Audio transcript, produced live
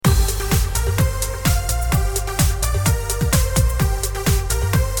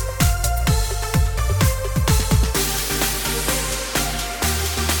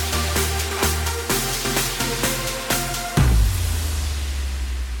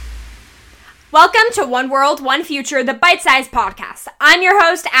Welcome to One World, One Future, the Bite-Sized Podcast. I'm your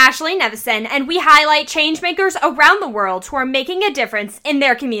host, Ashley Nevison, and we highlight changemakers around the world who are making a difference in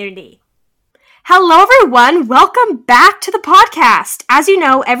their community. Hello, everyone. Welcome back to the podcast. As you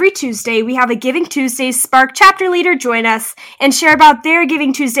know, every Tuesday, we have a Giving Tuesday Spark chapter leader join us and share about their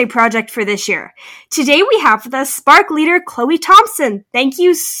Giving Tuesday project for this year. Today, we have with us Spark leader Chloe Thompson. Thank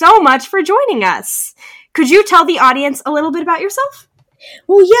you so much for joining us. Could you tell the audience a little bit about yourself?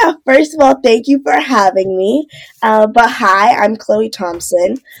 Well, yeah, first of all, thank you for having me. But hi, I'm Chloe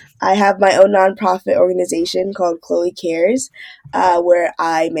Thompson. I have my own nonprofit organization called Chloe Cares, where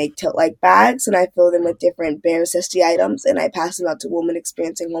I make tote-like bags and I fill them with different bare necessity items and I pass them out to women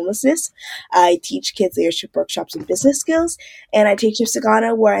experiencing homelessness. I teach kids leadership workshops and business skills, and I take trips to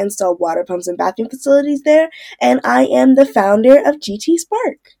Ghana where I install water pumps and bathroom facilities there, and I am the founder of GT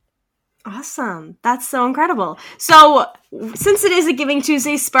Spark. Awesome. That's so incredible. So, since it is a Giving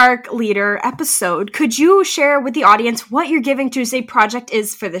Tuesday Spark Leader episode, could you share with the audience what your Giving Tuesday project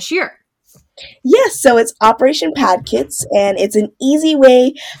is for this year? Yes, so it's Operation Pad Kits, and it's an easy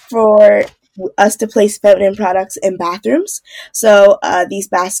way for us to place feminine products in bathrooms. So these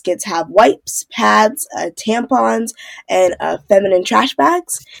baskets have wipes, pads, tampons, and feminine trash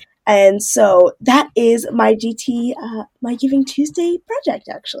bags. And so that is my my Giving Tuesday project,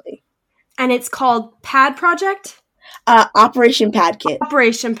 actually. And it's called Pad Project? Operation Pad Kit.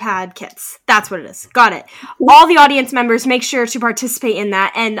 Operation Pad Kits. That's what it is. Got it. All the audience members, make sure to participate in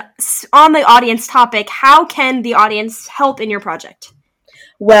that. And on the audience topic, how can the audience help in your project?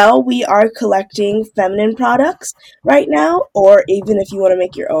 Well, we are collecting feminine products right now, or even if you want to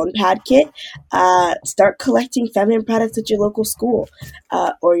make your own pad kit, start collecting feminine products at your local school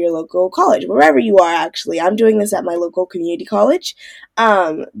or your local college, wherever you are, actually. I'm doing this at my local community college.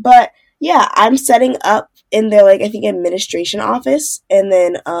 But yeah, I'm setting up in their, I think, administration office, and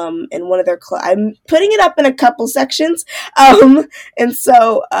then in one of their I'm putting it up in a couple sections, and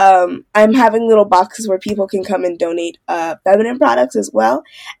so I'm having little boxes where people can come and donate feminine products as well.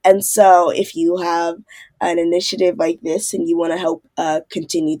 And so if you have an initiative like this and you want to help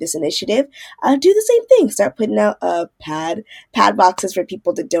continue this initiative, do the same thing. Start putting out pad boxes for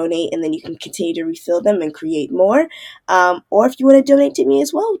people to donate, and then you can continue to refill them and create more. Or if you want to donate to me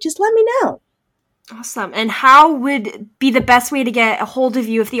as well, just let me know. Awesome. And how would be the best way to get a hold of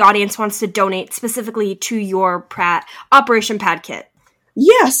you if the audience wants to donate specifically to your Operation Pad Kit?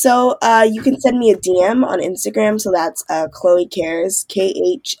 Yeah, so you can send me a DM on Instagram. So that's Chloe Cares,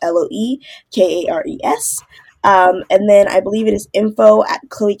 KHLOE KARES. And then I believe it is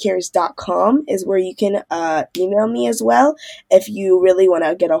info@chloecares.com is where you can email me as well if you really want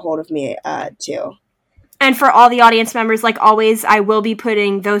to get a hold of me too. And for all the audience members, like always, I will be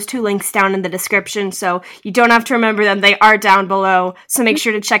putting those two links down in the description, so you don't have to remember them. They are down below, so make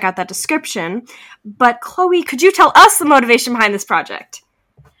sure to check out that description. But Chloe, could you tell us the motivation behind this project?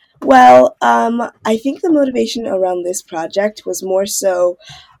 Well, I think the motivation around this project was more so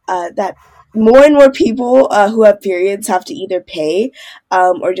that more and more people who have periods have to either pay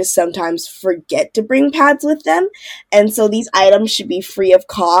or just sometimes forget to bring pads with them. And so these items should be free of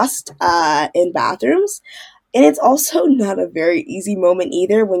cost in bathrooms. And it's also not a very easy moment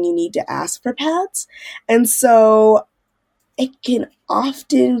either when you need to ask for pads. And so it can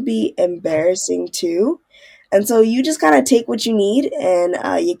often be embarrassing too. And so you just kind of take what you need and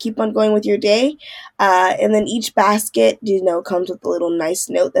you keep on going with your day. And then each basket, comes with a little nice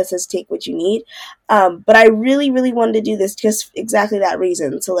note that says take what you need. But I really, really wanted to do this just exactly that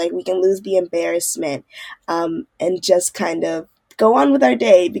reason. So we can lose the embarrassment and just kind of go on with our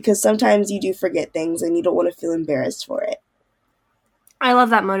day, because sometimes you do forget things and you don't want to feel embarrassed for it. I love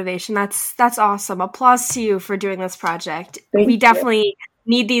that motivation. That's awesome. Applause to you for doing this project. Thank we you. Definitely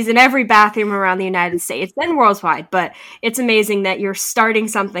need these in every bathroom around the United States and worldwide, but it's amazing that you're starting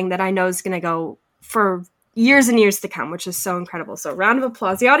something that I know is going to go for years and years to come, which is so incredible. So round of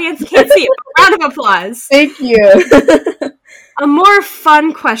applause. The audience can't see it, but round of applause. Thank you. A more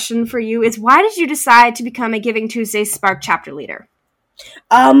fun question for you is, why did you decide to become a Giving Tuesday Spark chapter leader?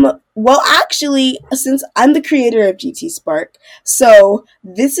 Well, actually, since I'm the creator of GT Spark, so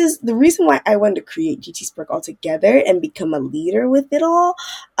this is the reason why I wanted to create GT Spark altogether and become a leader with it all,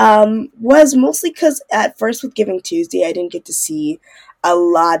 was mostly because at first with Giving Tuesday, I didn't get to see a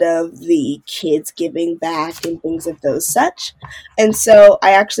lot of the kids giving back and things of those such. And so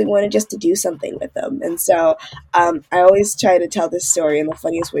I actually wanted just to do something with them. And so I always try to tell this story in the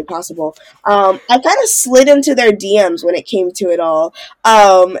funniest way possible. I kind of slid into their DMs when it came to it all,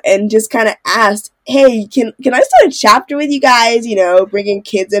 and just kind of asked, hey, can I start a chapter with you guys, bringing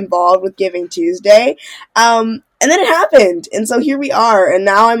kids involved with Giving Tuesday? And then it happened. And so here we are. And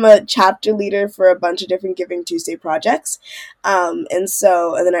now I'm a chapter leader for a bunch of different Giving Tuesday projects. And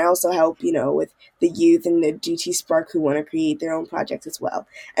then I also help, with the youth and the GT Spark who want to create their own projects as well.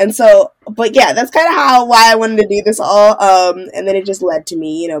 And so, but yeah, that's kind of why I wanted to do this all. And then it just led to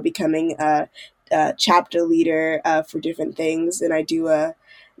me, becoming a chapter leader for different things. And I do an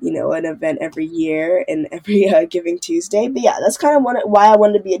event every year and every Giving Tuesday. But yeah, that's kind of why I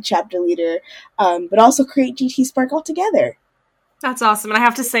wanted to be a chapter leader, but also create GT Spark altogether. That's awesome. And I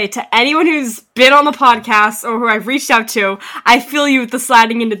have to say, to anyone who's been on the podcast or who I've reached out to, I feel you with the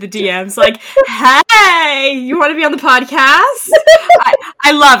sliding into the DMs. Like, hey, you want to be on the podcast?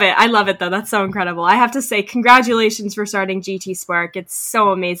 I love it. I love it, though. That's so incredible. I have to say, congratulations for starting GT Spark. It's so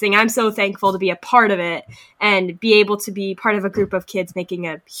amazing. I'm so thankful to be a part of it and be able to be part of a group of kids making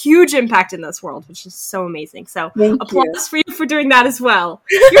a huge impact in this world, which is so amazing. So applause for you for doing that as well.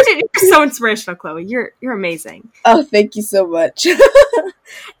 You're so inspirational, Chloe. You're amazing. Oh, thank you so much.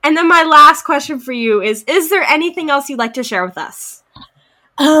 And then my last question for you is there anything else you'd like to share with us?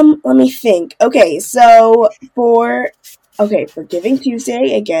 Let me think. Okay, so for Giving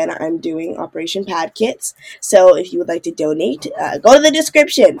Tuesday, again, I'm doing Operation Pad Kits. So if you would like to donate, go to the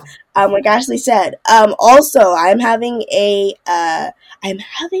description. Like Ashley said. Also, I'm having a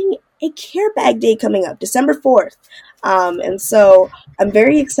Care Bag Day coming up, December 4th. And so I'm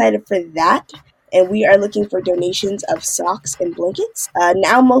very excited for that. And we are looking for donations of socks and blankets.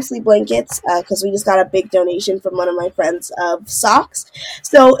 Now mostly blankets, because we just got a big donation from one of my friends of socks.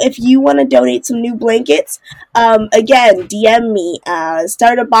 So if you want to donate some new blankets, again, DM me.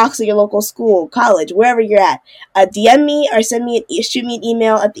 Start a box at your local school, college, wherever you're at. DM me or shoot me an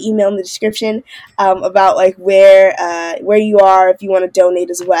email at the email in the description about like where you are if you want to donate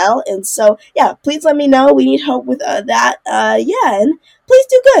as well. And so yeah, please let me know. We need help with that. And please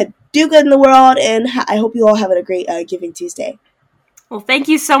do good. Do good in the world, and I hope you all have a great Giving Tuesday. Well, thank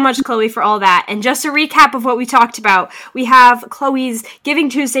you so much, Chloe, for all that. And just a recap of what we talked about, we have Chloe's Giving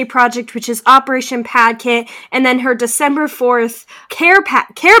Tuesday project, which is Operation Pad Kit, and then her December 4th care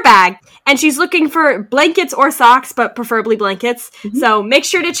bag. And she's looking for blankets or socks, but preferably blankets. Mm-hmm. So make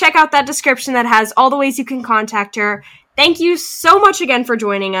sure to check out that description that has all the ways you can contact her. Thank you so much again for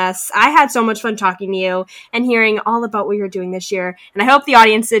joining us. I had so much fun talking to you and hearing all about what you're doing this year, and I hope the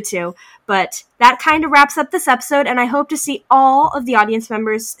audience did too. But that kind of wraps up this episode, and I hope to see all of the audience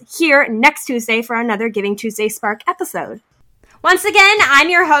members here next Tuesday for another Giving Tuesday Spark episode. Once again, I'm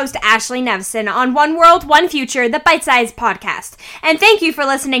your host, Ashley Nevison, on One World, One Future, the Bite Size Podcast. And thank you for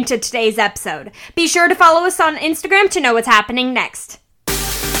listening to today's episode. Be sure to follow us on Instagram to know what's happening next.